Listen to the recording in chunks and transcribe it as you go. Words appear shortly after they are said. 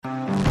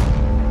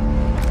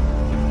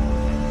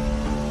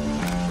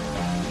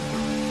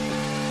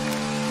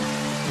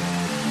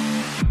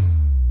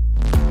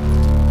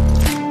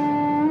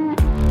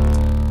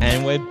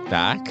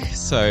back.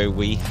 So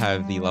we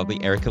have the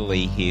lovely Erika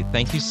Lee here.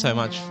 Thank you so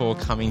much for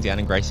coming down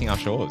and gracing our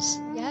shores.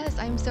 Yes,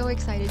 I'm so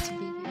excited to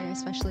be here,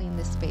 especially in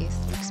this space.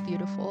 It looks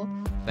beautiful.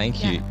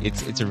 Thank you.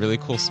 It's a really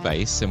cool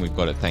space, and we've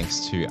got it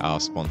thanks to our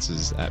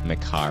sponsors at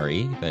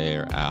Macari.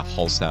 They're our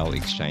wholesale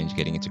exchange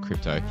getting into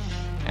crypto.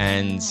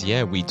 And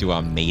yeah, we do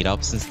our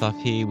meetups and stuff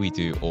here. We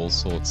do all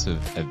sorts of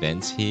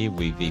events here.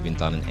 We've even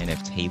done an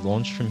NFT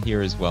launch from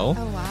here as well.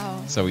 Oh,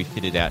 wow. So we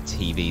fitted out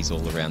TVs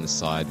all around the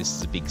side. This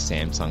is a big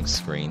Samsung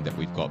screen that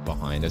we've got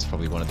behind us.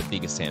 Probably one of the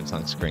biggest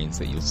Samsung screens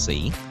that you'll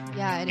see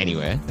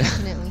anywhere.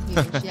 Definitely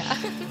huge, yeah.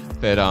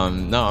 But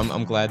no,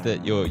 I'm glad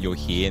that you're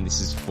here, and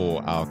this is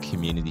for our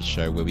community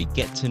show where we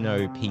get to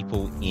know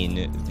people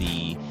in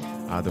the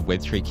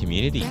Web3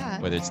 community,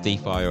 whether it's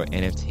DeFi or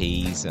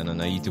NFTs. And I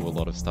know you do a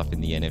lot of stuff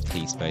in the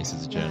NFT space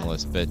as a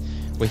journalist, but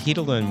we're here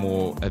to learn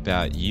more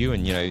about you.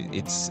 And, you know,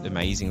 it's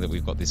amazing that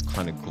we've got this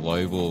kind of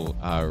global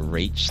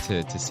reach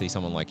to see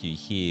someone like you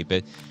here.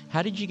 But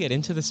how did you get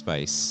into the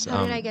space?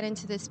 How did I get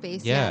into this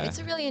space? Yeah. It's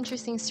a really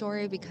interesting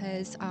story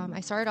because I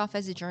started off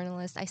as a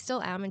journalist. I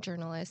still am a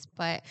journalist,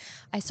 but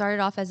I started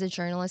off as a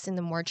journalist in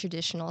the more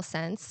traditional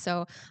sense.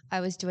 So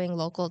I was doing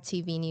local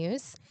TV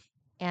news.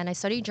 And I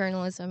studied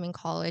journalism in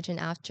college, and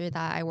after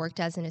that, I worked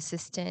as an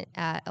assistant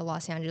at a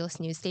Los Angeles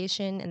news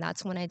station, and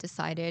that's when I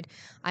decided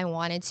I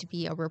wanted to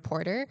be a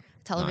reporter,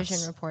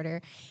 television reporter.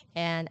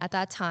 And at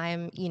that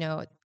time, you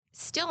know,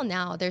 still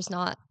now, there's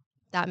not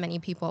that many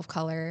people of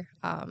color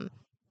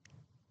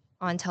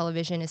on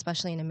television,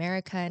 especially in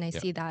America, and I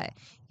see that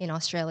in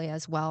Australia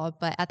as well.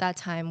 But at that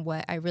time,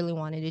 what I really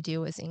wanted to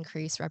do was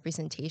increase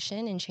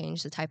representation and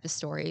change the type of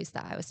stories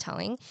that I was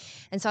telling.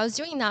 And so I was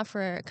doing that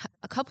for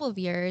a couple of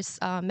years,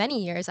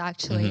 many years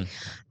actually.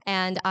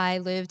 And I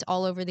lived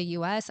all over the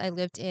US. I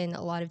lived in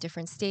a lot of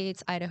different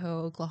states,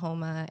 Idaho,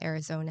 Oklahoma,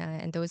 Arizona,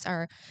 and those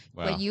are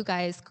what you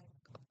guys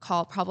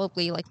call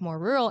probably like more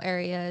rural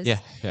areas.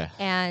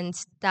 And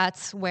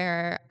that's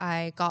where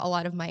I got a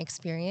lot of my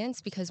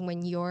experience, because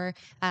when you're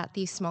at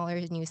these smaller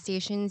news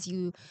stations,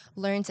 you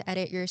learn to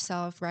edit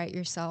yourself, write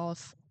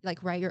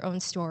your own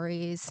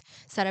stories,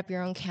 set up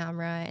your own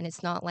camera. And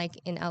it's not like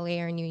in LA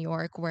or New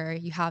York where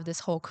you have this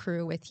whole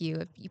crew with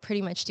you. You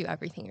pretty much do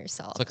everything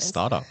yourself. It's like a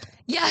startup.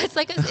 Yeah,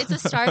 it's a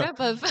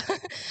startup of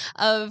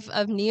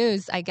of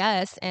news, I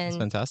guess. And it's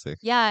fantastic.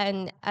 Yeah,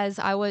 and as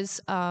I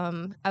was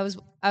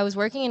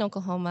working in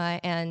Oklahoma,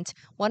 and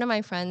one of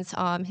my friends,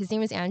 his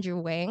name is Andrew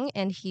Wang,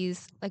 and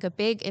he's like a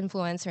big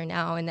influencer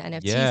now in the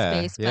NFT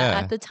space. But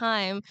at the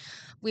time,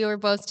 we were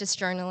both just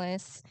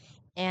journalists.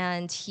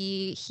 And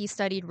he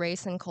studied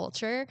race and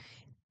culture,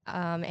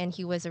 and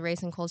he was a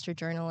race and culture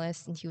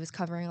journalist, and he was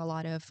covering a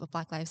lot of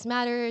Black Lives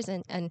Matters,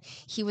 and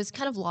he was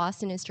kind of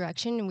lost in his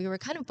direction, and we were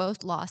kind of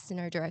both lost in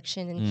our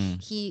direction.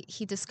 And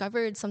he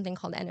discovered something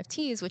called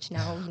NFTs, which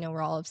now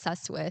we're all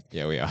obsessed with.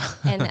 Yeah, we are.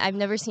 And I've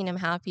never seen him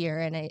happier,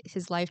 and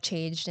his life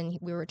changed, and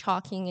we were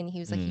talking, and he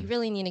was like, "You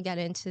really need to get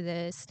into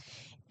this."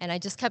 And I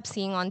just kept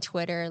seeing on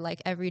Twitter,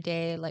 like every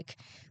day, like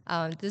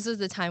this was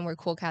the time where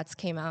Cool Cats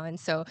came out. And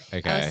so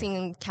I was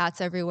seeing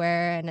cats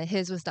everywhere, and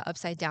his was the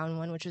upside down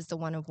one, which was the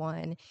one of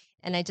one.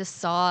 And I just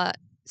saw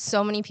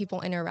so many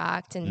people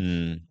interact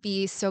and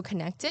be so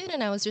connected.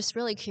 And I was just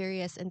really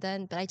curious.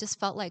 But I just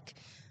felt like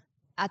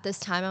at this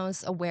time I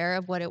was aware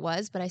of what it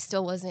was, but I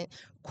still wasn't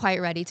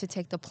quite ready to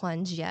take the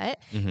plunge yet.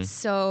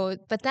 So,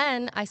 but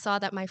then I saw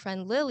that my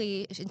friend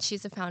Lily, and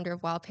she's the founder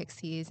of Wild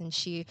Pixies, and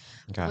she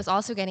was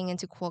also getting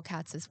into Cool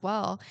Cats as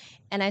well.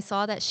 And I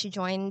saw that she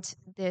joined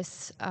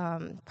this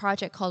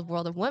project called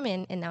World of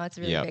Women, and now it's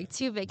really big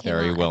too. But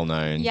very well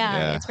known.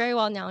 Yeah, it's very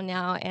well known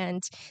now.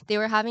 And they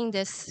were having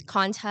this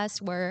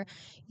contest where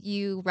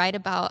you write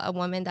about a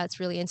woman that's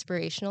really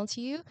inspirational to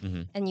you,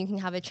 and you can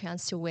have a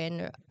chance to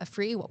win a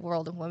free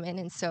World of Women.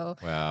 And so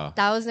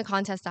that was the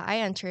contest that I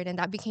entered, and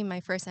that became my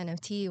first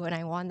NFT when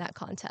I won that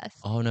contest.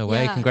 Oh, no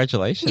way.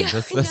 Congratulations.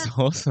 That's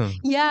awesome.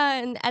 Yeah.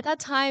 And at that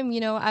time,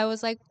 I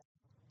was like,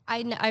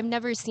 I've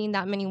never seen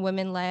that many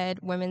women-led,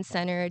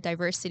 women-centered,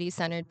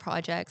 diversity-centered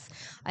projects.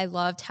 I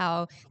loved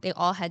how they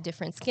all had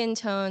different skin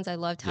tones. I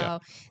loved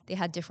how they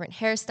had different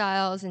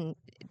hairstyles, and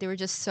they were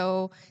just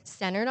so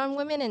centered on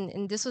women.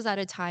 And this was at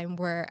a time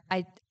where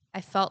I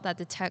felt that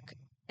the tech,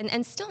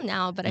 and still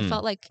now, but I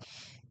felt like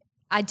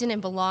I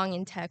didn't belong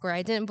in tech, or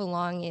I didn't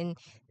belong in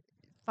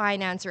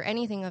finance or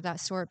anything of that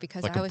sort,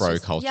 because like I was bro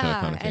just, culture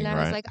kind of thing, and I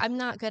right? was like, I'm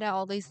not good at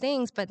all these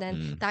things. But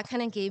then that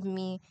kind of gave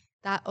me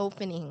that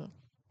opening.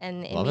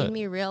 And it made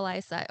me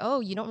realize that,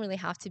 you don't really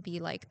have to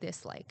be like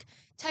this like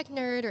tech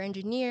nerd or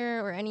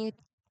engineer or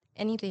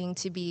anything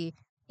to be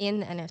in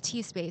the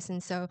NFT space.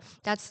 And so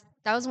that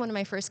was one of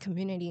my first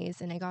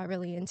communities, and I got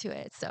really into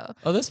it. So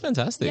that's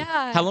fantastic.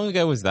 Yeah. How long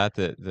ago was that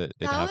it That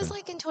happened? was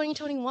like in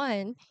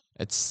 2021.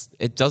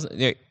 It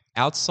doesn't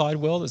outside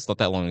world, it's not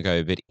that long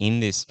ago, but in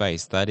this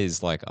space, that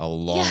is like a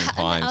long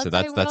time. So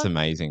that's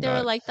amazing. They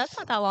were like, that's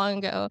not that long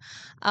ago.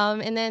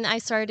 And then I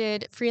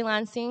started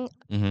freelancing.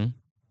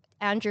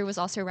 Andrew was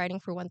also writing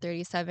for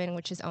 137,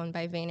 which is owned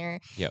by Vayner.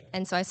 Yep.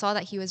 And so I saw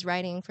that he was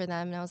writing for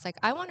them, and I was like,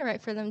 I want to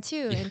write for them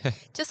too. And Yeah.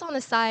 just on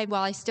the side,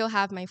 while I still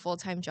have my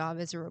full-time job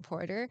as a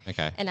reporter,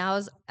 Okay. and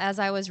as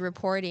I was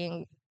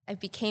reporting, I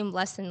became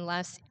less and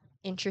less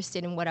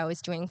interested in what I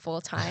was doing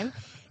full time.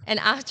 And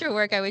after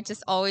work, I would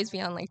just always be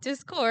on like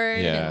Discord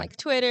and Yeah. like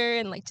Twitter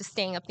and like just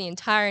staying up the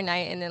entire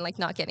night and then like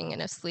not getting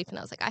enough sleep. And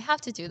I was like, I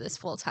have to do this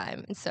full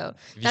time. And so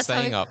If you're that's how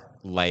staying it, up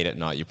late at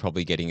night, you're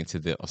probably getting into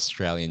the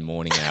Australian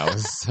morning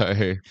hours. So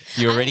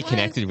you're I already was.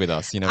 connected with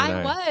us. You never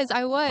I know. was,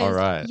 I All was.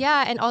 right.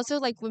 Yeah, and also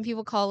like when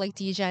people call like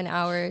DGen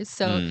hours,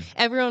 so Mm.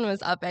 everyone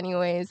was up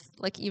anyways,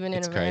 like even in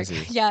It's America.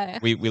 crazy. Yeah.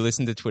 We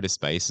listen to Twitter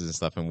Spaces and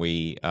stuff, and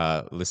we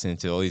listen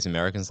to all these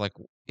Americans like,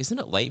 isn't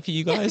it late for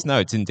you guys? No,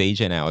 it's in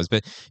DGen hours.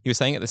 But you were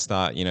saying at the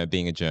start,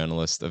 being a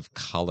journalist of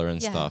color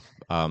and Yeah. stuff.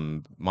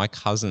 My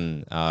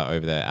cousin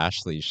over there,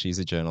 Ashley, she's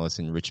a journalist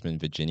in Richmond,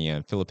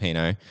 Virginia,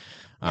 Filipino.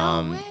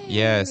 No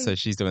Yeah, so way.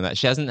 she's doing that.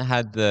 She hasn't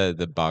had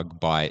the bug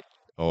bite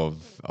of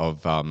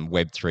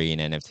Web3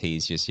 and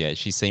NFTs just yet.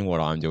 She's seen what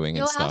I'm doing and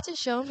You'll have stuff. to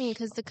show me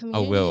because the I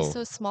community is will.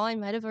 so small. I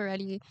might have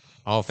already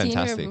Oh, seen her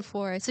fantastic.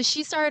 before. So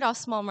she started off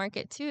small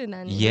market too, and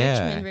then in Richmond,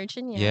 Yeah.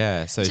 Virginia,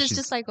 Yeah. So which is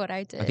just she's, like what I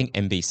I did. think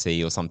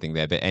NBC or something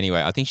there. But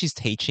anyway, I think she's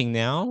teaching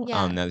now.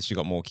 Yeah. Now that she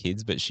got more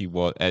kids, but she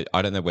was.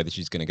 I don't know whether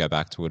she's going to go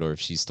back to it or if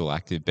she's still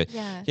active. But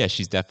Yeah. yeah,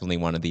 she's definitely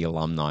one of the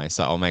alumni.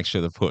 So I'll make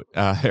sure to put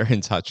her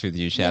in touch with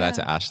you. Shout out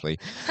Yeah. to Ashley.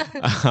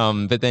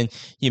 But then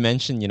you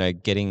mentioned,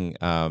 getting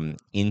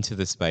into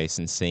the space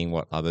and seeing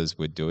what others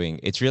were doing.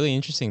 It's really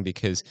interesting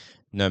because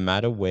no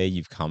matter where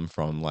you've come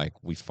from, like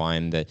we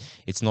find that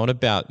it's not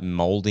about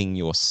molding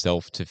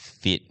yourself to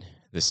fit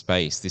the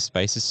space. This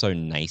space is so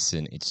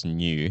nascent, it's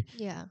new.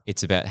 Yeah.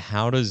 It's about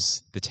how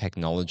does the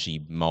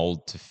technology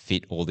mold to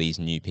fit all these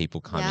new people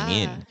coming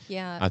Yeah. in.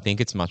 Yeah. I think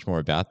it's much more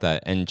about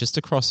that. And just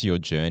across your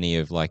journey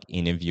of like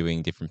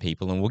interviewing different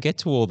people, and we'll get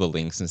to all the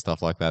links and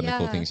stuff like that and the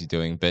cool Yeah. things you're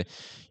doing. But,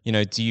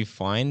 do you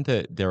find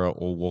that there are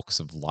all walks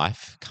of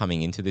life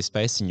coming into this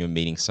space and you're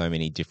meeting so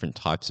many different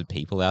types of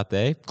people out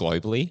there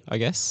globally, I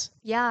guess?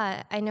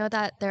 Yeah, I know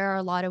that there are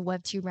a lot of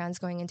Web2 brands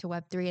going into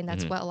Web3, and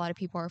that's Hmm. what a lot of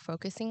people are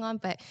focusing on.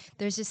 But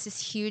there's just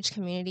this huge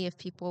community of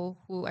people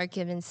who are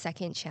given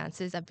second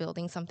chances at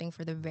building something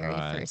for the very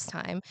Right. first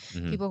time.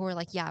 Hmm. People who are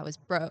like, yeah, I was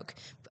broke.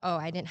 Oh,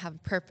 I didn't have a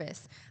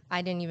purpose.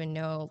 I didn't even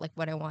know like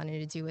what I wanted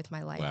to do with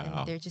my life. And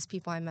Wow. they're just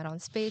people I met on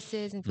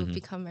spaces and who've Hmm.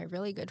 become my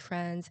really good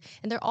friends.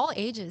 And they're all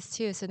ages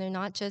too. So they're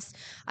not just,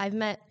 I've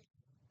met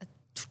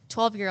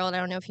 12-year-old. I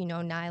don't know if you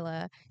know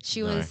Nyla.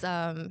 She No.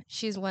 was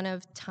she's one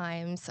of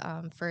Time's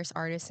first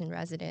artists in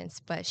residence,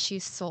 but she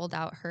sold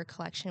out her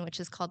collection, which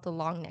is called the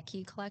Long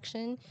Necky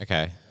collection.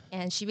 Okay.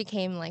 And she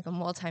became like a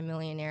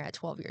multimillionaire at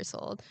 12 years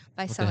old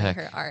by What the selling heck?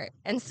 her art.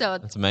 And so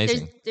That's there's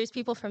amazing. there's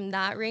people from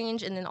that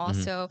range, and then Hmm.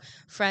 also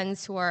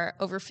friends who are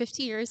over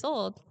 50 years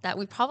old that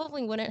we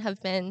probably wouldn't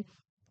have been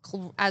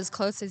as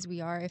close as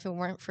we are if it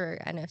weren't for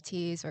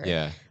NFTs or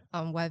Yeah.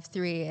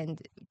 Web3, and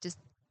just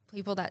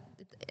people that,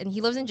 and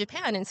he lives in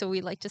Japan, and so we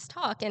like just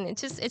talk, and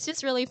it's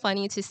just really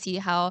funny to see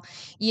how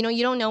you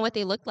don't know what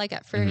they look like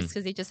at Hmm. first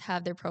because they just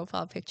have their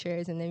profile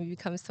pictures, and then you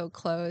become so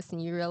close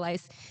and you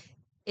realize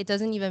it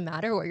doesn't even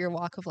matter what your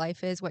walk of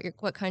life is, what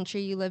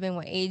country you live in,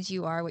 what age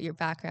you are, what your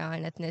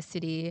background,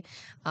 ethnicity,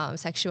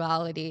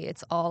 sexuality.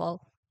 It's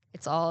all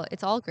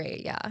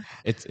great. Yeah.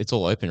 It's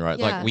all open, right?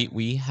 Like Yeah.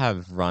 we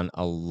have run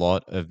a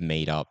lot of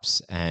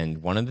meetups, and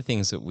one of the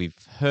things that we've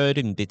heard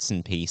in bits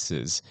and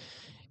pieces,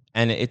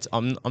 and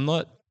I'm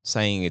not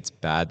saying it's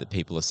bad that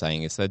people are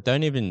saying it's, they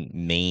don't even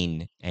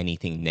mean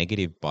anything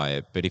negative by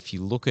it, but if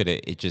you look at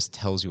it, it just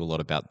tells you a lot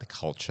about the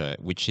culture,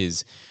 which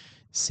is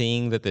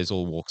seeing that there's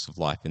all walks of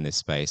life in this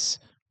space.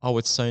 Oh,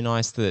 it's so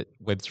nice that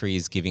Web3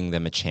 is giving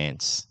them a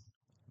chance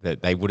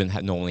that they wouldn't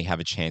normally have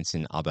a chance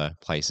in other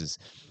places.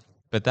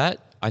 But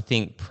that, I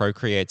think,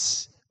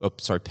 permeates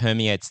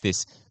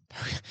this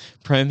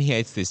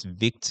permeates this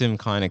victim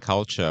kind of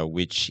culture,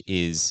 which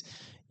is,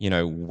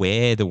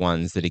 we're the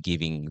ones that are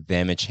giving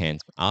them a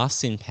chance.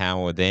 Us in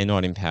power, they're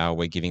not in power,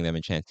 we're giving them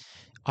a chance.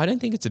 I don't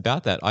think it's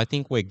about that. I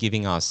think we're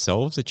giving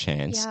ourselves a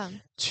chance Yeah.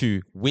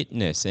 to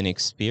witness and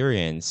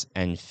experience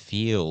and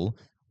feel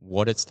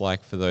what it's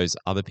like for those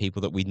other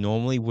people that we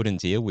normally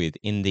wouldn't deal with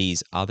in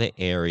these other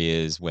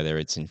areas, whether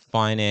it's in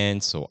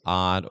finance or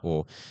art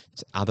or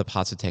other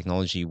parts of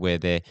technology where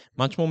they're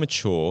much more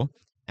mature,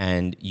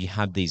 and you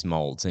have these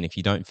molds. And if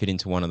you don't fit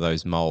into one of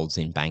those molds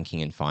in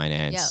banking and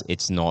finance, Yeah.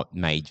 it's not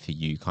made for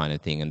you kind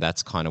of thing. And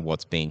that's kind of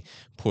what's being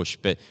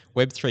pushed. But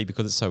Web3,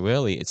 because it's so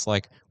early, it's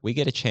like we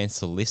get a chance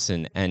to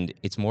listen, and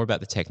it's more about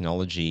the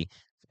technology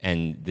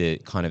and the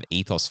kind of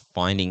ethos,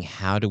 finding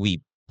how do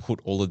we put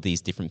all of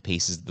these different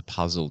pieces of the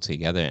puzzle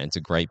together. And it's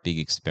a great big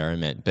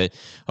experiment. But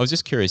I was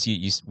just curious,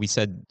 we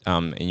said,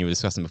 and you were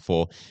discussing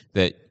before,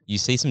 that you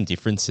see some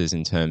differences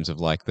in terms of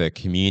like the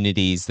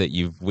communities that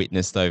you've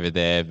witnessed over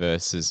there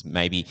versus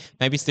maybe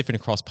it's different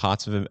across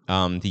parts of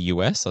the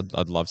US.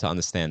 I'd love to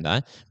understand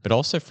that. But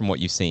also from what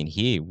you've seen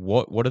here,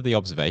 what are the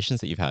observations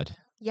that you've had?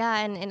 Yeah,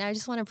 and I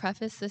just want to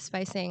preface this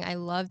by saying I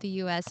love the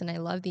US and I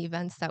love the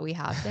events that we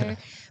have there,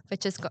 but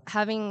just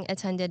having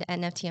attended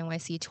NFT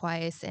NYC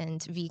twice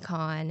and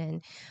VCon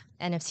and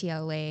NFT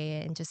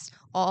LA and just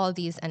all of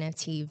these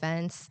NFT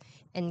events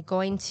and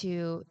going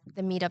to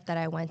the meetup that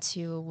I went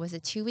to, was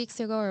it 2 weeks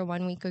ago or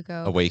 1 week A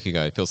ago? week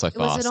ago. It feels so Was it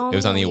fast. It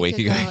was only a only a week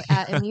week ago. ago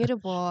at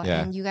Immutable?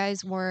 Yeah. And you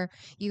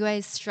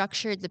guys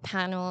structured the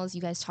panels. You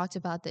guys talked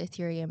about the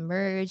Ethereum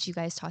merge. You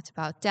guys talked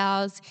about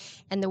DAOs.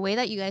 And the way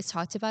that you guys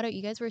talked about it,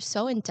 you guys were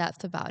so in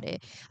depth about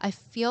it. I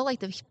feel like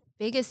the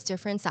biggest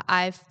difference that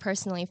I've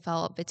personally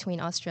felt between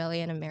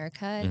Australia and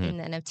America in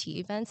the NFT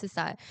events is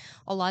that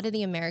a lot of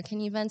the American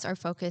events are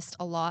focused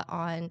a lot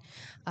on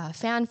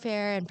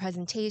fanfare and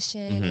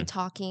presentation and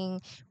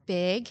talking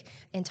big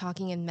and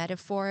talking in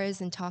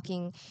metaphors and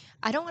talking,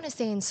 I don't want to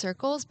say in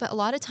circles, but a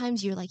lot of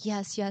times you're like,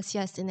 yes, yes,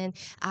 yes. And then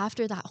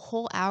after that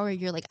whole hour,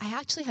 you're like, I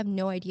actually have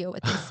no idea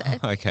what they said,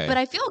 Okay. but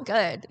I feel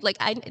good. Like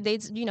they,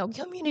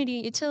 community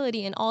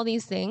utility and all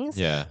these things.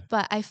 Yeah.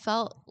 But I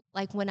felt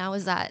like when I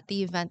was at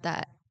the event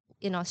that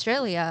in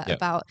Australia Yep.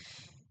 about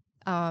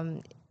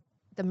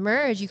the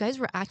merge, you guys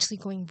were actually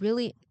going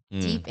really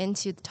deep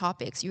into the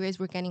topics. You guys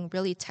were getting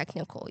really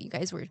technical. You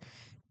guys were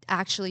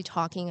actually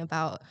talking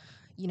about,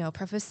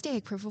 proof of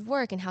stake, proof of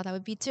work, and how that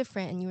would be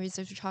different. And you guys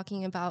were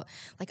talking about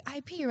like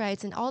IP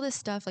rights and all this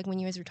stuff, like when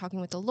you guys were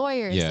talking with the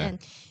lawyers. Yeah. And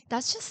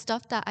that's just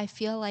stuff that I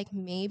feel like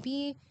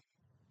maybe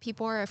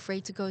people are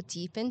afraid to go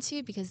deep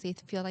into because they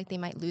feel like they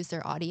might lose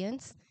their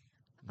audience.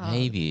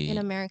 Maybe. In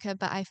America.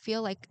 But I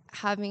feel like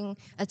having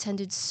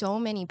attended so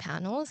many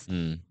panels,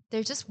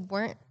 there just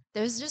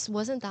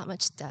wasn't that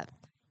much depth.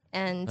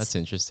 And That's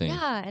interesting.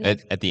 Yeah, and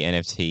at the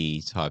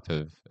NFT type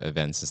of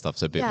events and stuff,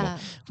 so a bit more.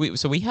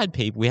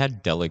 We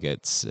had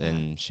delegates,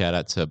 and shout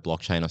out to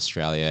Blockchain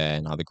Australia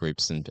and other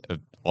groups and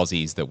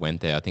Aussies that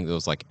went there. I think there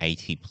was like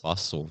 80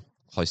 plus or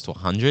close to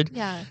 100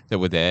 that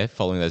were there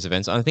following those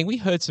events. And I think we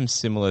heard some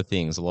similar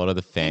things. A lot of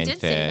the fanfare, did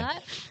say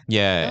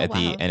that? at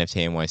the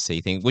NFT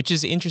NYC thing, which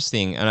is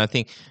interesting. And I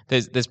think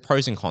there's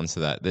pros and cons to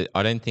that.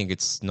 I don't think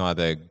it's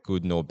neither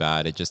good nor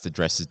bad. It just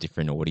addresses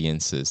different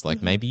audiences.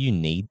 Like maybe you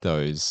need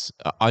those.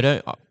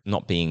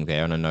 Not being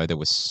there, and I know there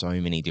were so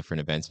many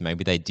different events.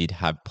 Maybe they did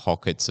have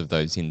pockets of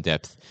those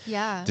in-depth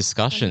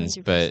discussions,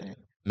 100%. but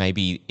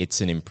maybe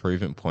it's an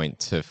improvement point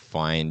to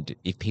find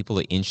if people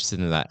are interested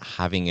in that,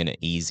 having an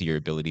easier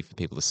ability for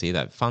people to see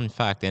that. Fun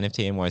fact,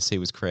 NFT NYC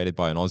was created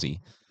by an Aussie.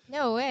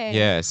 No way.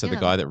 Yeah, so the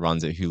guy that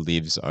runs it, who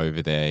lives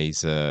over there,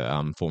 he's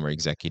a former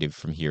executive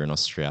from here in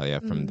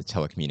Australia, from the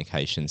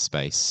telecommunications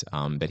space.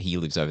 But he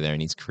lives over there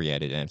and he's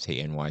created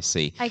NFT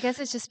NYC. I guess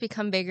it's just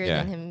become bigger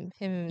than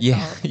him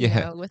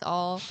himself, with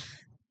all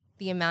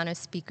the amount of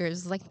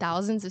speakers, like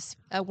thousands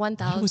of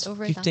 1,000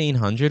 over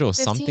 1,500 or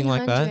something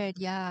like that. 1,500,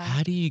 yeah.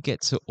 How do you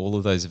get to all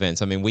of those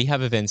events? I mean, we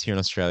have events here in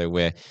Australia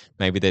where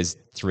maybe there's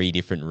 3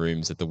 different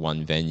rooms at the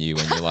one venue,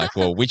 and you're like,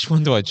 well, which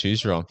one do I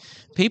choose from?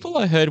 People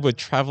I heard were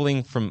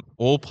traveling from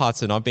all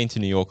parts, and I've been to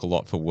New York a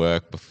lot for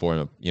work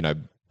before,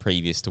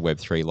 previous to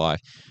Web3 life.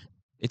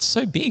 It's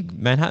so big,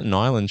 Manhattan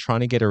Island, trying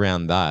to get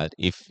around that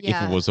if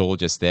it was all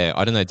just there.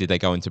 I don't know, did they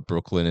go into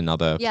Brooklyn and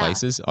other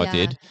places? I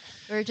did.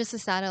 Or just the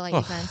satellite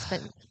events,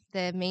 but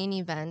the main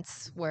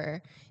events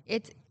were,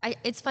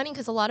 it's funny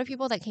because a lot of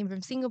people that came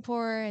from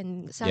Singapore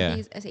and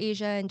Southeast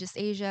Asia and just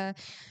Asia,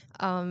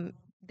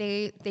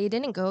 they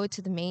didn't go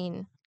to the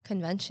main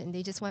convention.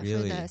 They just went for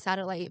the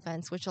satellite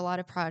events, which a lot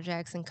of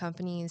projects and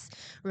companies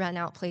rent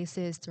out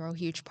places, throw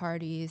huge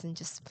parties, and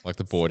just like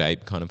the Bored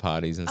Ape kind of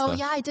parties and stuff. Oh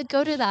yeah, I did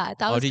go to that.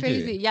 That was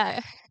crazy.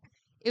 Yeah.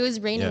 It was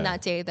raining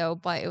that day though,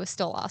 but it was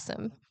still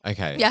awesome.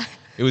 Okay. Yeah.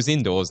 It was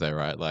indoors though,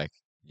 right? Like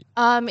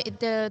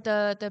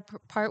the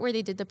part where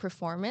they did the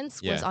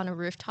performance was on a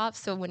rooftop,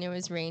 so when it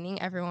was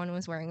raining, everyone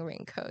was wearing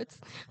raincoats.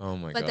 Oh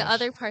my god! But the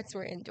other parts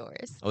were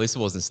indoors. At least it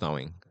wasn't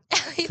snowing.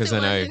 Because I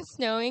know it wasn't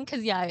snowing.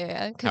 Because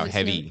how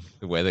heavy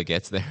the weather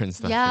gets there and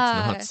stuff.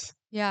 Yeah, it's nuts.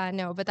 Yeah,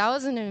 no, but that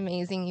was an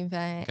amazing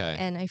event,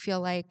 and I feel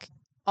like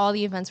all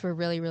the events were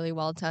really, really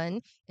well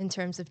done in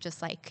terms of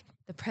just like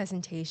the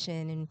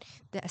presentation and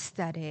the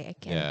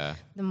aesthetic and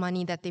the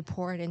money that they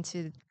poured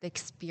into the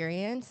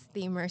experience,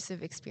 the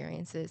immersive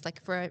experiences.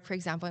 Like for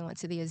example, I went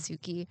to the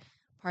Azuki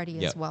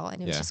party as well,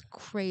 and it was just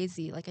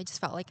crazy. Like I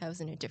just felt like I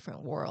was in a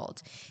different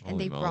world. And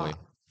Holy they moly. brought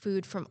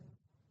food from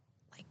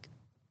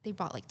they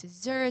brought like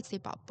desserts, they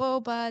brought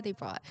boba, they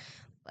brought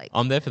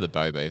I'm there for the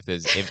boba.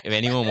 If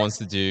anyone wants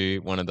to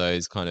do one of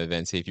those kind of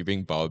events, if you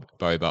bring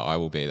boba, I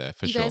will be there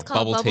for sure. You guys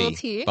call it bubble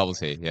tea? Bubble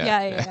tea,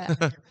 Yeah.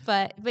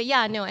 But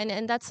yeah, no,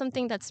 and that's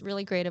something that's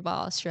really great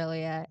about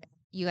Australia.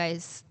 You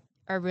guys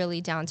are really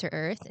down to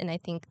earth, and I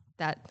think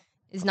that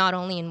is not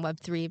only in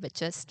Web3, but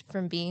just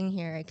from being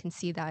here, I can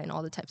see that in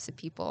all the types of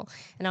people.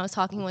 And I was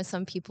talking with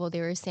some people,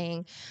 they were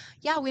saying,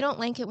 yeah, we don't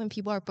like it when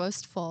people are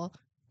boastful.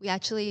 We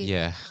actually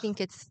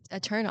think it's a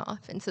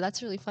turnoff. And so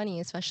that's really funny,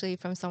 especially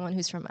from someone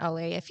who's from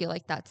LA. I feel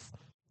like that's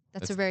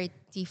That's a very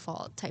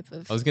default type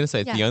of. I was going to say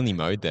it's Yeah. the only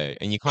mode there,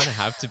 and you kind of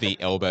have to be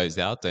elbows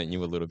out, don't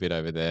you? A little bit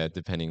over there,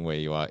 depending where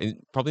you are.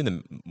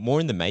 Probably more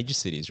in the major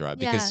cities, right?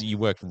 Because Yeah. you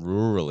work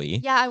rurally.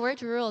 Yeah, I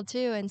worked rural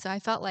too, and so I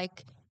felt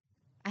like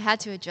I had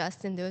to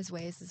adjust in those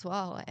ways as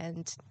well.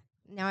 And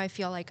now I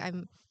feel like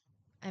I'm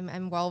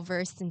well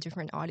versed in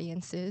different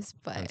audiences,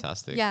 but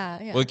Fantastic. yeah,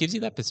 Well, yeah. it gives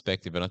you that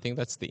perspective, and I think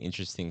that's the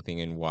interesting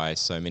thing, and why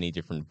so many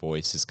different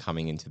voices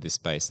coming into this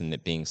space, and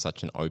it being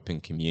such an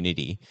open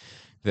community,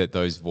 that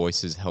those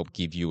voices help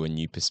give you a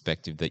new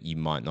perspective that you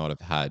might not have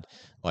had.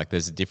 Like,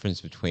 there's a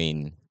difference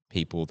between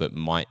people that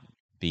might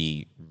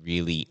be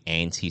really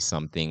anti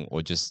something,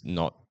 or just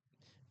not,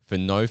 for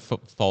no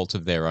fault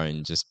of their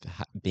own, just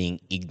being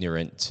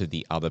ignorant to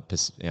the other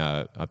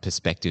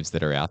perspectives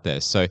that are out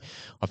there. So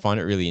I find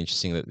it really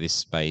interesting that this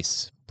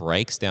space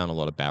breaks down a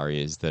lot of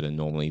barriers that are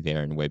normally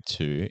there in Web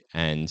 2,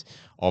 and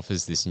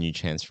offers this new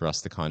chance for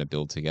us to kind of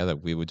build together.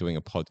 We were doing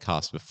a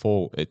podcast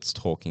before, it's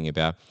talking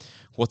about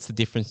what's the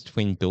difference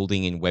between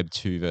building in Web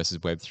 2 versus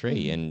Web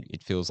 3. Mhm. And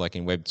it feels like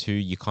in Web 2,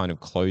 you kind of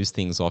close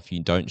things off,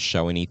 you don't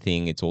show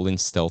anything, it's all in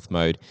stealth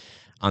mode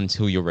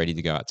until you're ready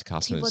to go out to People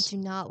customers. do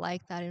not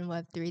like that in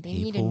Web3. They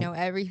need to People, know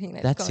everything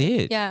that's that's going.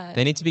 it. Yeah.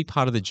 They need to be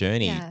part of the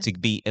journey, Yeah. to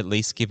be at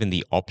least given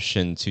the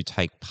option to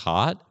take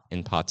part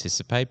and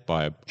participate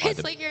by It's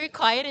the like you're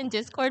quiet in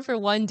Discord for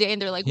one day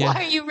and they're like, yeah.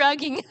 "Why are you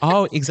rugging?"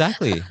 Oh,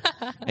 exactly.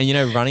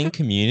 And running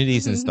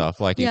communities and Mhm. stuff,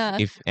 like, Yeah.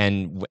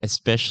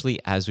 especially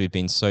as we've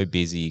been so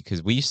busy,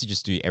 because we used to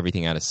just do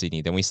everything out of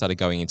Sydney, then we started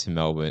going into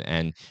Melbourne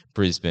and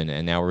Brisbane,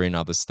 and now we're in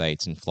other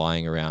states and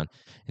flying around.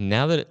 And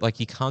now that, like,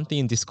 you can't be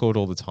in Discord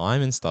all the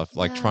time and stuff,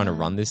 like trying to Yeah.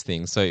 run this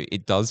thing, so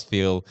it does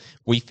feel,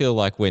 we feel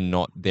like we're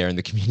not there in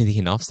the community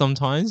enough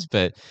sometimes.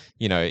 But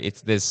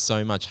it's, there's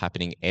so much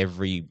happening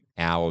every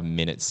hour,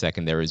 minute,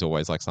 second. There is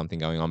always like something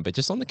going on. But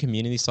just on the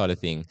community side of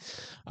thing,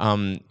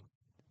 um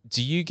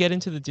do you get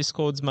into the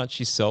discords much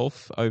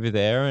yourself over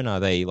there? And are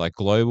they like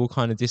global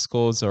kind of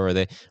discords, or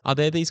are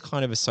there these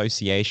kind of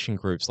association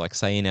groups, like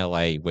say in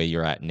LA where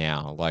you're at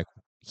now? Like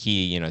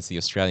here, it's the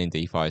Australian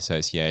DeFi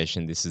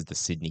Association, this is the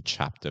Sydney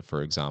chapter,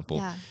 for example.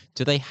 Yeah.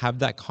 Do they have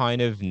that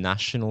kind of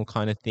national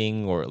kind of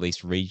thing, or at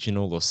least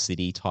regional or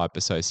city type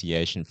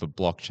association for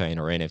blockchain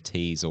or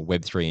NFTs or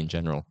Web3 in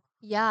general?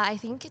 Yeah, I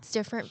think it's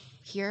different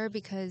here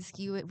because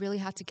you would really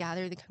have to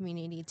gather the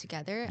community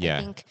together. I Yeah.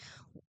 think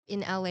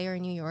in LA or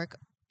New York,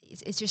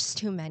 it's just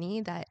too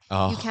many that you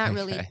Oh, can't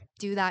really okay.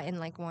 do that in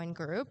like one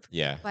group.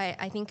 Yeah. But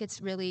I think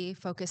it's really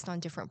focused on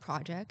different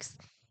projects.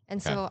 And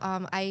Okay. so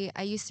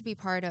I used to be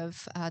part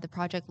of the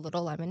project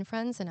Little Lemon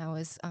Friends, and I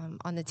was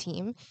on the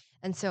team.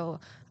 And so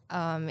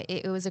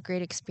it was a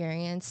great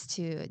experience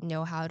to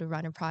know how to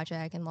run a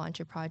project and launch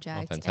a Oh,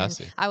 project. And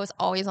fantastic. I was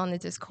always on the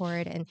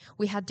Discord, and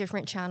we had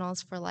different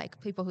channels for like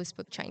people who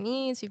spoke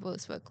Chinese, people who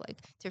spoke like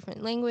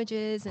different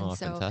languages. And Oh,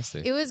 so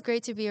fantastic. it was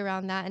great to be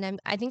around that. And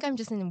I think I'm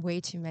just in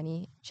way too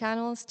many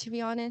channels, to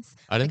be honest.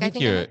 I don't Like, I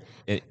think think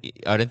I you're.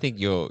 had, I don't think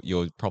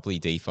you're properly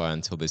DeFi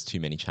until there's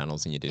too many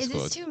channels in your it is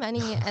Discord. too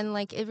many. And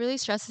like, it really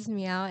stresses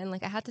me out. And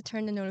like, I had to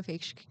turn the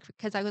notification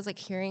because I was like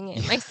hearing it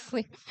in my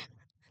sleep.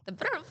 The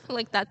brrr,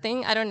 like that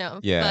thing. I don't know.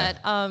 Yeah.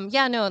 But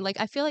yeah, no, like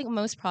I feel like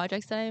most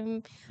projects that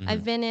I've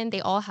Mhm. been in, they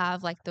all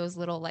have like those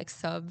little like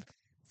sub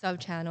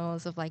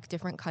channels of like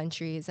different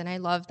countries, and I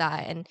love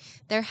that. And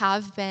there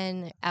have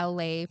been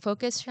LA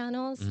focused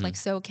channels like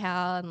Mhm.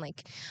 SoCal and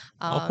like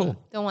Oh, cool.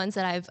 the ones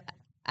that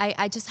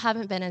I just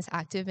haven't been as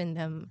active in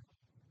them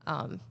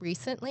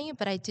recently,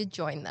 but I did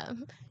join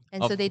them.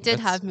 And Oh, so they did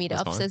have that's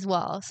meetups fine. as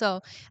well.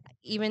 So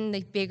even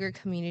the bigger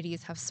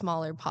communities have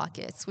smaller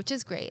pockets, which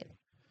is great.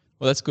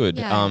 Well, that's good.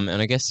 Yeah. And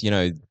I guess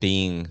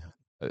being,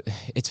 uh,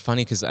 it's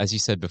funny because, as you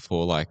said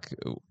before, like,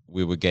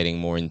 we were getting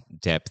more in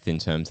depth in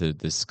terms of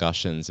the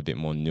discussions, a bit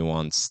more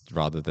nuanced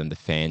rather than the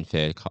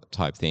fanfare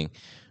type thing.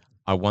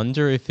 I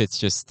wonder if it's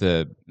just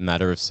the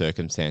matter of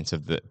circumstance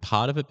of the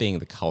part of it being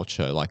the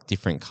culture, like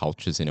different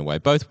cultures in a way,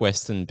 both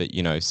Western, but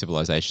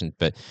civilizations,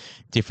 but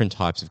different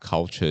types of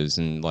cultures.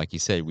 And like you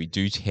said, we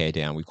do tear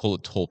down. We call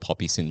it tall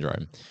poppy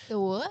syndrome. The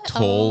what?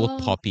 Tall Oh,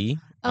 poppy.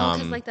 oh,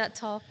 because like that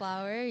tall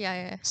flower. Yeah,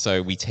 yeah.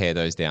 So we tear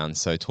those down.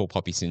 So tall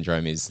poppy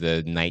syndrome is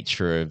the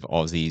nature of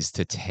Aussies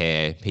to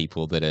tear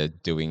people that are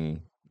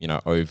doing,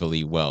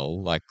 overly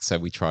well. Like, so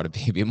we try to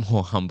be a bit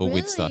more humble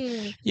with stuff.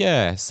 Really?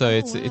 Yeah. So Oh,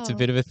 it's a wow.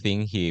 bit of a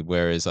thing here.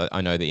 Whereas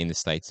I know that in the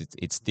States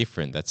it's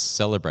different. That's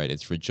celebrate.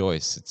 It's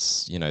rejoice.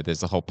 It's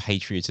there's a whole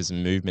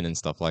patriotism movement and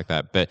stuff like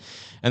that.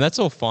 And that's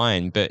all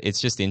fine. But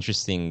it's just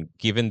interesting,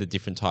 given the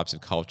different types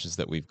of cultures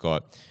that we've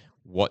got,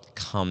 what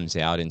comes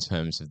out in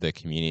terms of the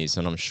communities.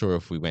 And I'm sure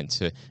if we went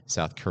to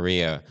South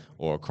Korea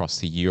or across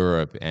to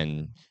Europe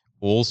and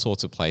all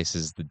sorts of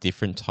places, the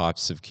different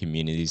types of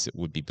communities that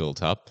would be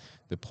built up.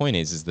 The point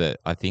is that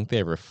I think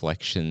they're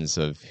reflections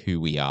of who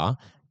we are,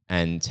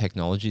 and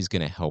technology is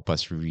going to help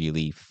us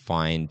really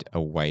find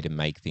a way to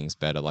make things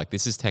better. Like,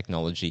 this is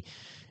technology.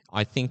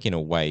 I think in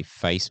a way,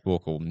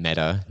 Facebook or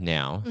Meta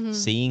now, Hmm.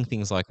 seeing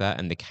things like that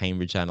and the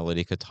Cambridge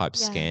Analytica type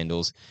Yeah,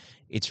 scandals,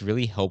 it's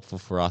really helpful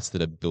for us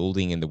that are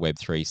building in the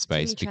Web3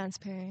 to space be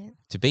transparent.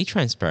 to be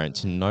transparent,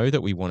 to Yeah. know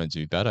that we want to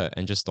do better.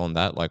 And just on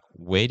that, like,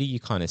 where do you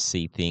kind of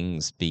see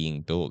things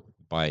being built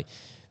by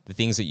the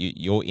things that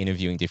you're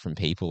interviewing different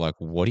people? Like,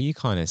 what are you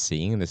kind of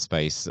seeing in the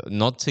space?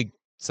 Not to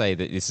say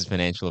that this is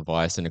financial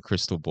advice and a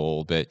crystal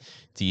ball, but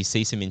do you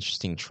see some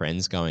interesting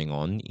trends going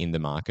on in the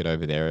market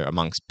over there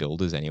amongst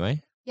builders anyway?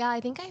 Yeah, I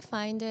think I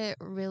find it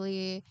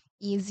really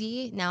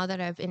easy now that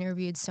I've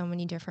interviewed so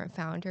many different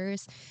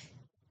founders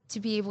to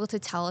be able to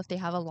tell if they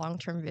have a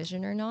long-term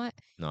vision or not.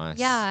 Nice.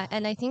 Yeah,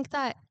 and I think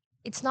that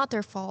it's not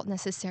their fault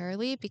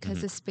necessarily because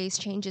Hmm. the space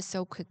changes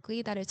so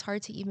quickly that it's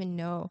hard to even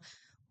know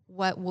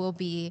what will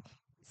be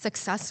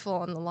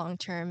successful in the long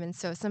term. And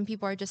so some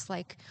people are just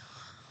like,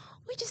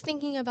 we're just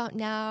thinking about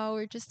now,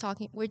 we're just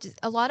talking, we're just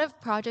a lot of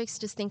projects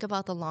just think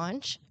about the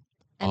launch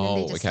and then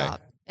they Oh, just okay.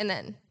 stop. And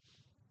then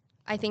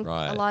I think a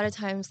Right. lot of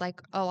times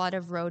like a lot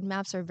of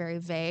roadmaps are very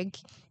vague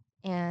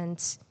and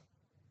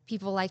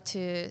people like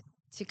to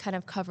kind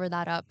of cover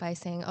that up by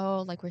saying,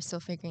 "Oh, like we're still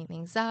figuring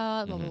things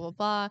out, blah blah Hmm. blah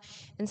blah."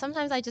 And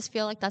sometimes I just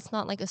feel like that's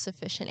not like a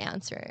sufficient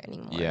answer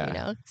anymore, you Yeah.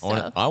 know? I want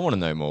to, So I want to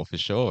know more for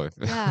sure.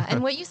 yeah,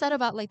 and what you said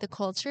about like the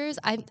cultures,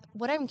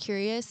 I'm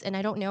curious, and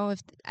I don't know if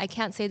I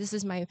can't say this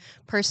is my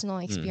personal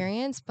Mm,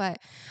 experience, but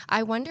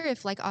I wonder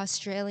if like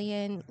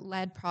Australian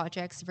led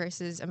projects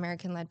versus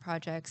American led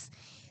projects,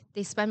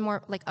 they spend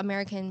more like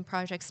American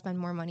projects spend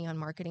more money on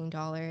marketing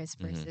dollars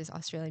hmm. versus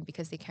Australian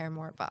because they care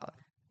more about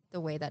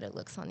the way that it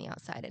looks on the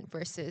outside, and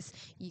versus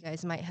you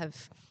guys might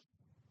have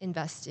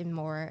invested in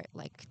more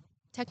like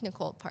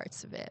technical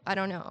parts of it. I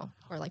don't know,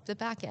 or like the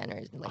back end,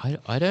 or like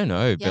I don't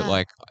know, but yeah,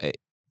 like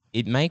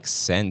it makes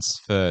sense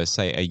for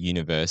say a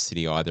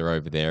university either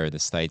over there in the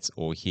States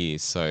or here.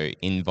 So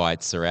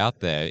invites are out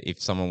there if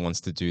someone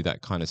wants to do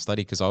that kind of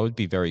study. Because I would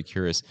be very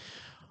curious.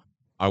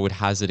 I would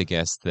hazard a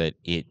guess that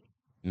it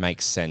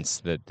makes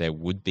sense that there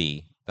would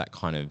be that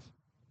kind of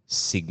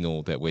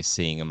signal that we're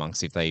seeing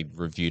amongst if they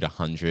reviewed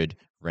 100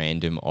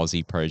 random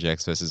Aussie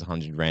projects versus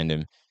 100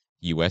 random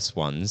US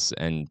ones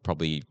and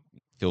probably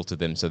filter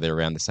them so they're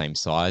around the same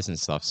size and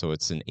stuff. So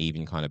it's an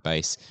even kind of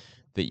base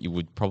that you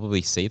would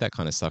probably see that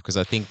kind of stuff. Because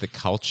I think the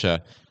culture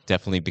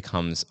definitely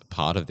becomes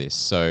part of this.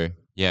 So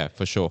yeah,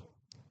 for sure.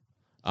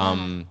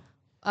 yeah.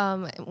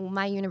 Um,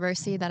 My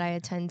university that I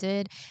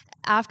attended,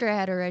 after I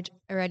had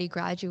already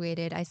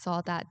graduated, I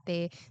saw that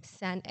they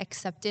sent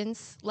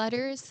acceptance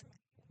letters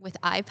with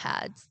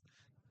iPads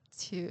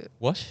to,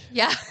 what?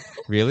 yeah,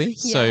 Really?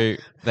 yeah, So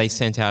they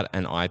sent out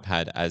an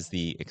iPad as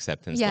the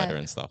acceptance yeah. letter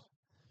and stuff.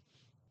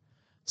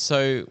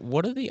 So,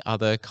 what are the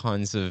other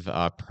kinds of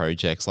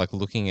projects? Like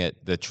looking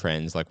at the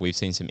trends, like we've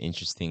seen some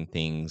interesting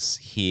things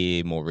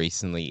here more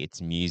recently.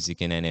 It's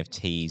music and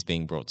NFTs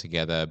being brought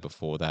together.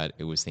 Before that,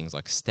 it was things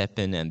like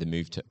Steppen and the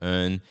move to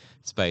earn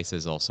space.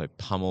 There's also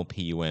Pummel,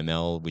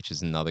 PUML, which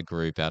is another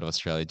group out of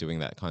Australia doing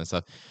that kind of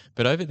stuff.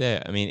 But over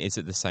there, I mean, is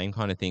it the same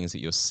kind of things that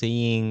you're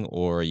seeing,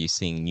 or are you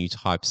seeing new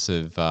types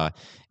of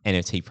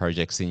NFT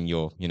projects in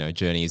your,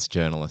 journey as a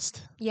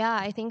journalist? Yeah,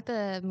 I think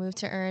the move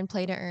to earn,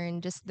 play to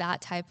earn, just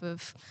that type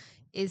of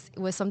is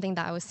was something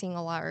that I was seeing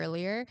a lot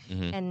earlier.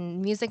 Hmm.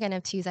 And music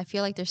NFTs, I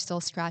feel like they're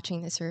still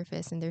scratching the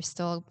surface and there's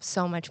still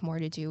so much more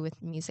to do with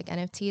music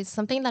NFTs.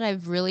 Something that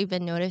I've really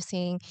been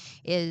noticing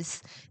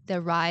is the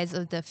rise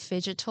of the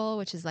phygital,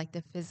 which is like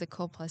the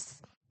physical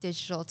plus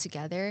digital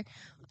together.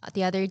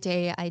 The other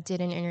day I did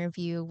an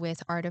interview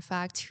with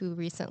Artifact who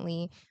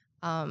recently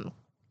um,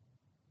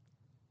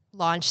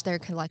 launched their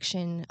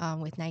collection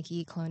with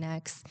Nike Clone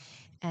X,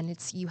 and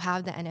it's you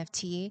have the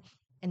NFT,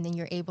 and then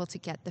you're able to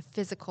get the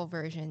physical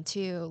version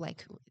too,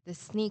 like the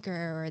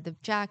sneaker or the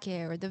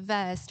jacket or the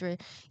vest or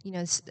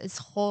this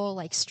whole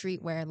like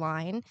streetwear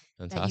line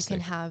that you can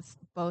Fantastic. have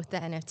both the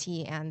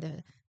NFT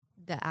and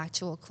the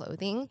actual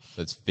clothing.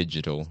 So it's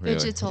digital, really.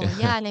 Digital,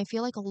 yeah, and I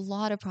feel like a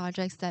lot of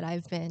projects that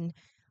I've been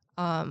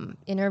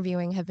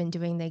interviewing have been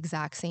doing the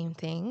exact same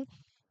thing,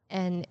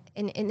 and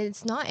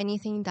it's not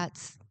anything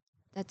that's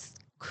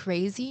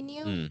crazy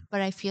new, Mm.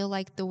 but I feel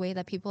like the way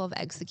that people have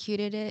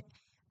executed it,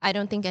 I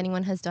don't think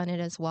anyone has done it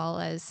as well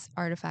as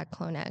Artifact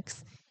Clone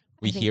X.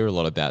 We I think hear a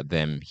lot about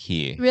them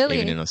here,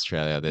 even in really,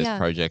 Australia. There's yeah,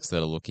 projects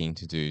that are looking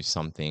to do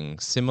something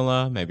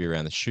similar, maybe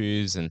around the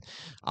shoes and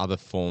other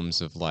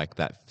forms of like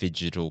that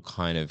digital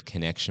kind of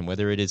connection,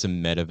 whether it is a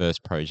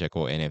metaverse project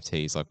or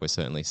NFTs, like we're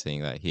certainly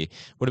seeing that here.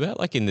 What about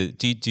like in the,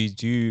 do you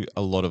do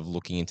a lot of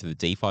looking into the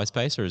DeFi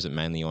space or is it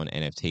mainly on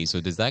NFTs?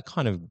 Or does that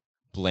kind of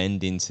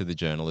blend into the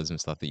journalism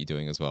stuff that you're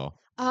doing as well?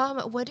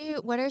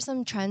 what are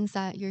some trends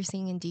that you're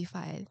seeing in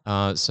DeFi?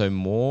 So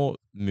more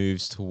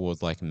moves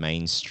towards like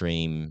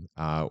mainstream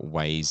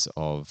ways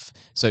of.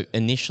 So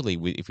initially,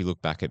 if we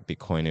look back at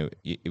Bitcoin,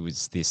 it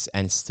was this,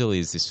 and still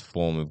is this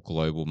form of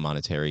global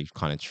monetary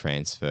kind of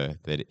transfer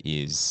that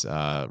is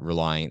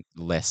relying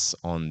less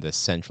on the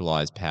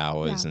centralized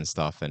powers Yeah. and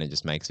stuff, and it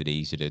just makes it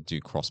easier to do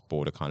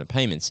cross-border kind of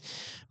payments.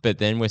 But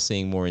then we're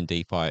seeing more in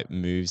DeFi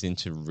moves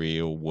into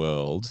real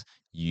world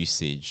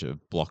usage of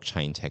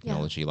blockchain Yeah.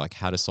 technology, like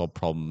how to solve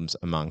problems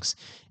amongst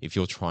if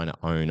you're trying to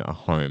own a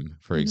home,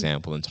 for Mhm.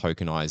 example, and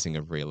tokenizing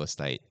of real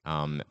estate,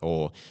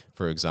 or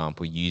for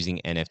example, using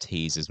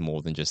NFTs as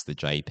more than just the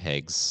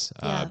JPEGs,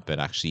 Yeah. but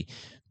actually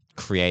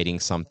creating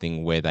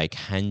something where they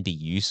can be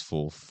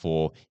useful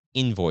for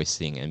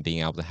invoicing and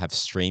being able to have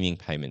streaming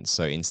payments.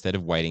 So instead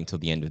of waiting till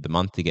the end of the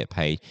month to get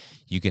paid,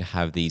 you could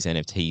have these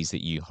NFTs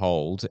that you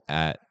hold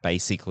at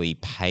basically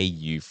pay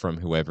you from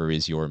whoever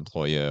is your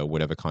employer, or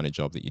whatever kind of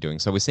job that you're doing.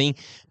 So we're seeing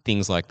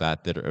things like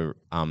that that are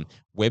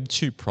Web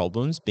 2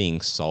 problems being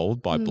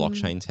solved by Mm.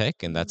 blockchain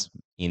tech. And Mhm. that's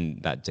in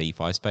that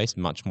DeFi space,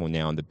 much more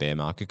now in the bear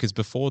market. Because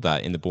before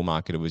that, in the bull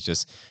market, it was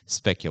just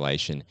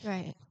speculation.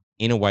 Right.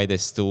 In a way,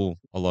 there's still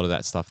a lot of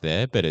that stuff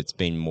there, but it's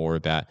been more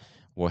about,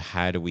 well,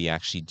 how do we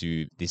actually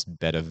do this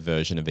better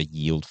version of a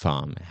yield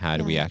farm? How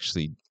do we Yeah.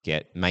 actually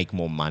make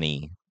more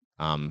money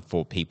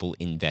for people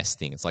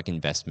investing? It's like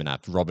investment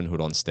app, Robinhood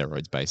on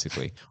steroids,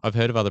 basically. I've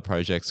heard of other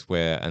projects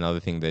where another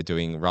thing they're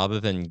doing, rather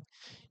than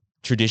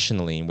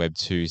traditionally in Web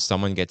 2,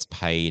 someone gets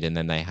paid and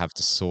then they have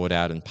to sort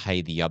out and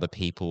pay the other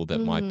people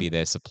that might be Mhm.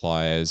 their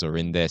suppliers or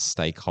in their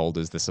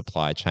stakeholders, the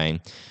supply chain.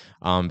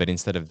 But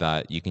instead of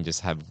that, you can just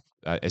have,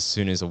 as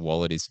soon as a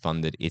wallet is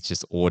funded, it's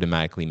just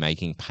automatically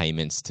making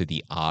payments to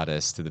the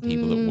artists, to the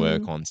people that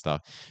work Mm. on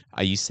stuff.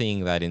 Are you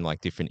seeing that in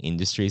like different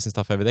industries and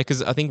stuff over there?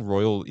 Because I think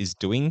Royal is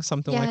doing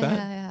something like Yeah, that.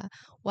 yeah, yeah.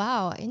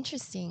 Wow,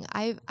 interesting.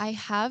 I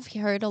have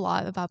heard a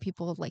lot about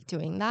people like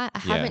doing that.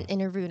 I Yeah. haven't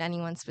interviewed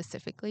anyone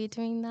specifically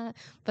doing that,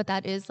 but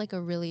that is like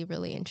a really,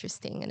 really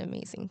interesting and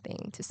amazing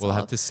thing to We'll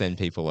have solve. to send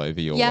people over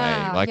your way,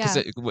 Yeah, like, because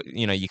yeah.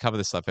 you know, you cover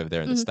the stuff over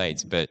there in the Mhm.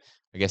 States, but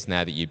I guess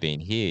now that you've been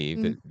here,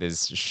 Mhm.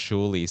 there's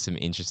surely some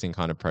interesting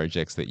kind of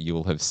projects that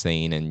you'll have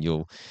seen and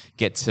you'll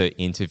get to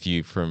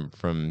interview from,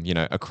 you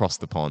know, across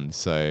the pond.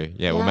 So,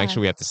 yeah, we'll make Yeah.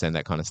 sure we have to send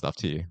that kind of stuff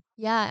to you.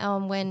 Yeah,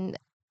 when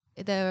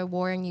the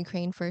war in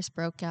Ukraine first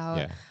broke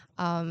out,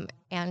 Yeah.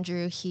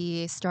 Andrew,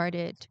 he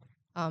started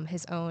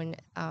his own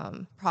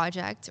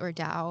project or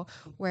DAO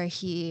where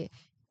he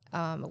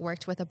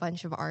worked with a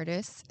bunch of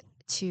artists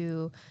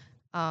to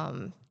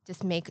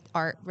just make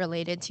art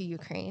related to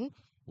Ukraine.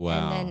 And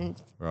Wow. then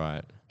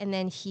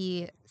Right.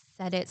 he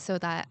set it so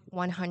that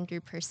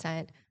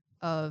 100%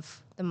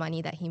 of the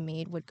money that he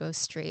made would go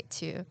straight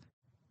to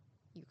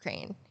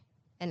Ukraine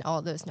and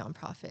all those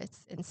nonprofits.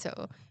 And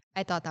so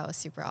I thought that was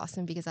super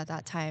awesome because at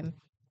that time,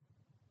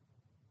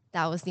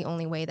 that was the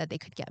only way that they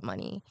could get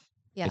money.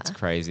 It's Yeah,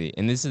 crazy.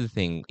 And this is the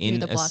thing, through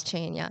the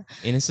blockchain. Yeah.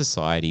 in a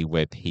society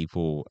where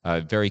people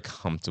are very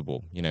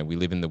comfortable, you know, we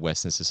live in the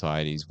Western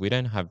societies,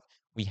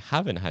 we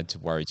haven't had to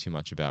worry too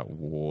much about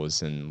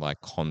wars and like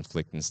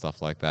conflict and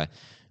stuff like that.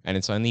 And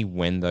it's only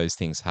when those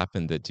things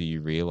happen that do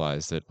you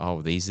realize that,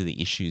 oh, these are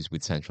the issues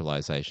with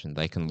centralization.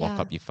 They can lock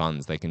Yeah. up your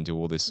funds, they can do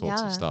all this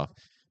sorts of Yeah. stuff.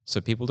 So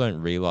people don't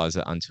realize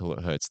it until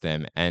it hurts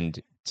them. And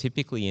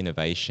typically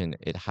innovation,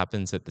 it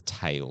happens at the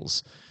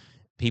tails.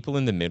 People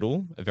in the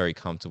middle are very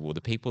comfortable. The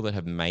people that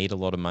have made a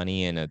lot of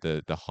money and are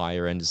the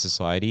higher end of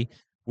society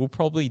will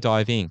probably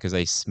dive in because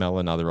they smell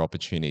another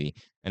opportunity.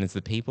 And it's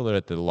the people that are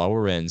at the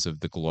lower ends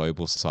of the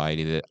global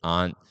society that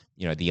aren't,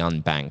 you know, the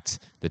unbanked,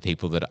 the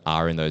people that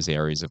are in those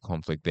areas of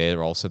conflict,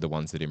 they're also the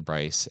ones that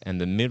embrace. And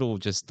the middle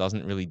just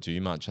doesn't really do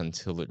much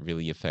until it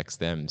really affects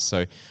them.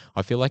 So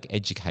I feel like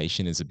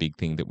education is a big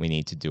thing that we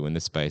need to do in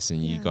the space.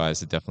 And you Yeah.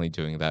 guys are definitely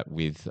doing that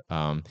with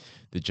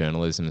the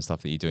journalism and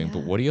stuff that you're doing. But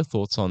Yeah. what are your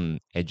thoughts on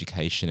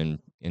education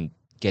and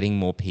getting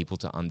more people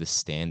to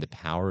understand the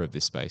power of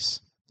this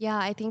space? Yeah,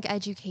 I think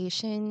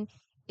education,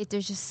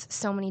 there's just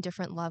so many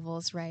different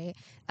levels, right?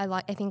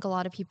 I think a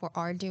lot of people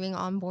are doing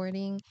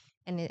onboarding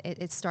and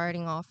it's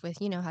starting off with,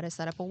 how to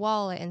set up a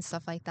wallet and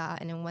stuff like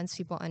that. And then once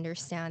people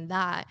understand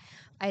that,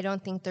 I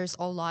don't think there's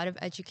a lot of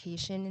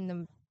education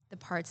in the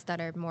parts that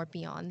are more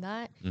beyond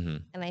that. Hmm.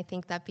 And I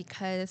think that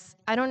because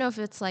I don't know if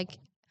it's like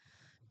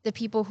the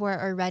people who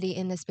are already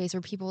in the space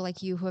or people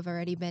like you who have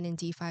already been in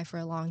DeFi for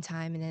a long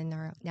time and then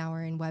are now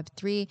are in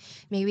Web3,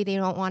 maybe they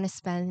don't want to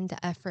spend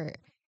the effort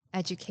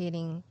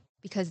educating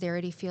because they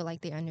already feel like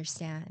they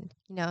understand,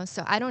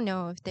 So I don't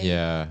know if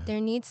Yeah,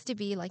 there needs to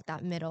be like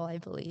that middle, I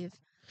believe.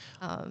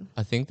 Um,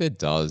 I think that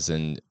does.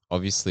 And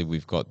obviously,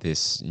 we've got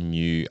this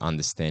new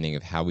understanding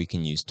of how we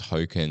can use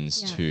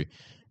tokens yeah. to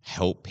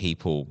help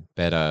people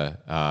better,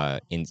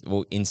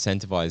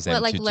 incentivize What,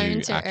 them like to learn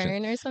do to action.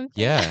 earn or something?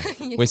 Yeah,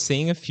 we're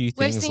seeing a few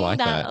We're things seeing like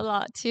that that. a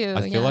lot I too.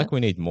 feel Yeah. like we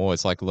need more.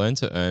 It's like learn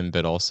to earn,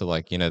 but also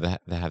like, you know,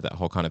 they have that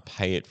whole kind of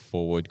pay it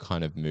forward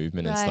kind of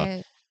movement and stuff.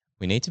 Right.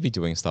 We need to be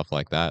doing stuff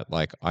like that.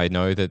 Like, I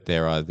know that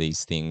there are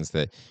these things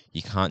that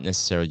you can't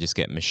necessarily just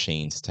get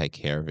machines to take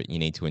care of it. You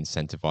need to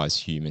incentivize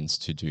humans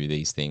to do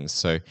these things.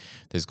 So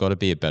there's got to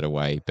be a better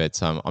way. But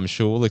I'm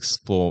sure we'll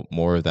explore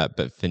more of that.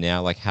 But for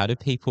now, like, how do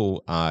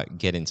people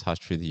get in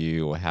touch with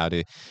you, or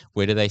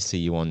where do they see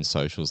you on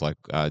socials? Like,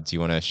 do you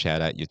want to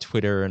shout out your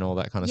Twitter and all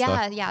that kind of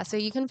stuff? Yeah, yeah. So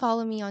you can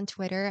follow me on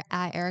Twitter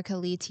at Erika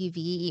Lee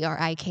TV,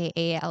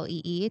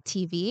 ErikaLee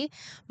TV.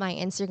 My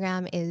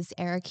Instagram is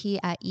Eriki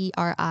at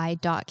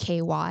ERI.KY.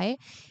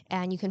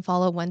 And you can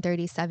follow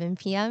 1:37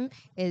 p.m.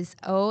 is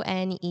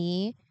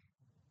ONE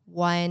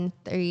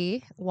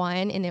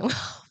 131 and then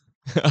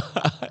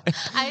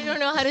I don't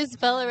know how to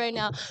spell it right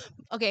now.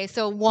 Okay,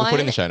 so We'll put it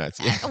in the show notes.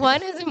 Yeah.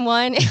 1 is in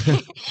 1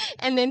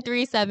 and then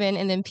 37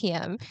 and then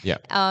PM. Yeah.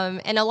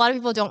 And a lot of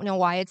people don't know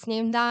why it's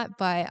named that,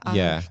 but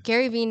Yeah.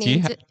 Gary Vee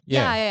named it.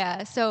 Yeah.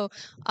 Yeah. So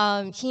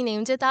he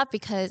named it that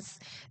because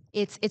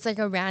it's like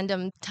a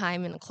random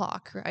time in the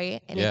clock,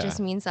 right? And it just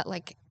means that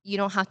like you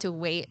don't have to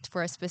wait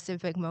for a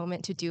specific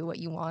moment to do what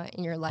you want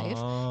in your life.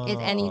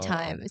 It's any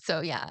time.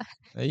 So yeah.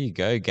 There you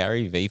go,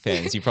 Gary Vee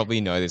fans. You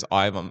probably know this.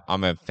 I'm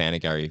a fan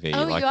of Gary Vee.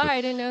 Oh, like you are?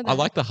 I didn't know that. I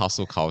like the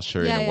hustle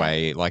culture in a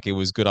way. Like it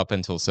was good up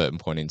until a certain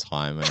point in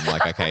time, and I'm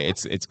like, okay,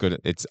 it's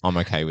good. I'm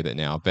okay with it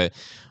now. But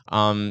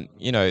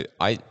you know,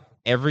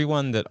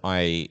 everyone that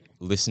I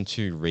listen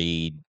to,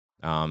 read,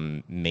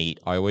 meet,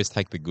 I always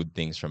take the good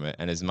things from it.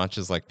 And as much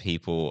as like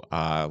people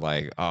are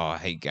like, oh, I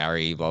hate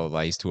Gary, blah blah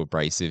blah, he's too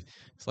abrasive.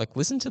 It's like,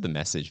 listen to the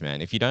message,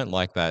 man. If you don't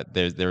like that,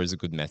 there is a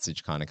good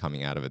message kind of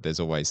coming out of it.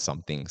 There's always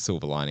something,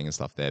 silver lining and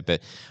stuff there.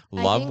 But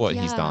love what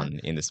he's done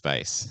in the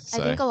space.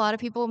 So. I think a lot of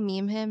people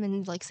meme him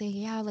and like say,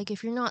 yeah, like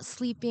if you're not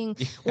sleeping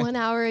 1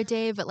 hour a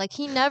day, but like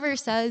he never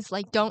says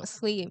like don't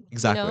sleep.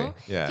 Exactly. You know?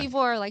 Yeah. People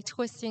are like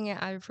twisting it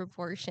out of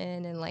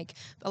proportion, and like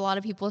a lot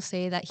of people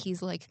say that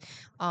he's like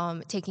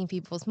taking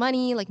people's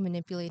money, like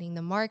manipulating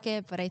the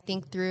market. But I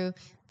think through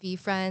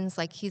VeeFriends,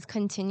 like he's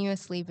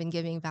continuously been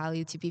giving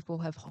value to people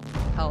who have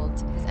held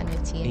his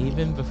NFT.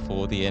 Even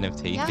before the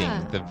NFT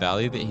thing, the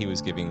value that he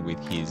was giving with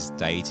his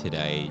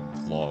day-to-day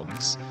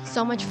vlogs.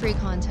 So much free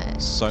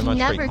content. So much free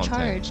content. Never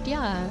charged,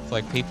 yeah. It's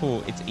like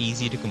people, it's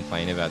easy to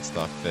complain about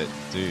stuff, but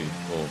dude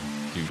or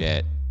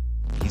dudette,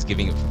 he's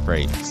giving it for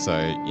free. So,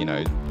 you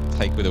know,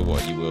 take with it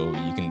what you will.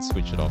 You can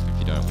switch it off if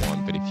you don't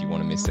want, but if you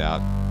want to miss out,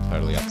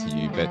 totally up to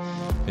you. But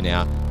for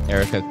now,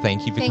 Erika,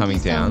 thank you for coming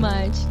down.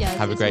 Thank you so much. Yes,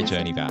 have a great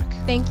journey back.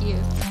 Thank you.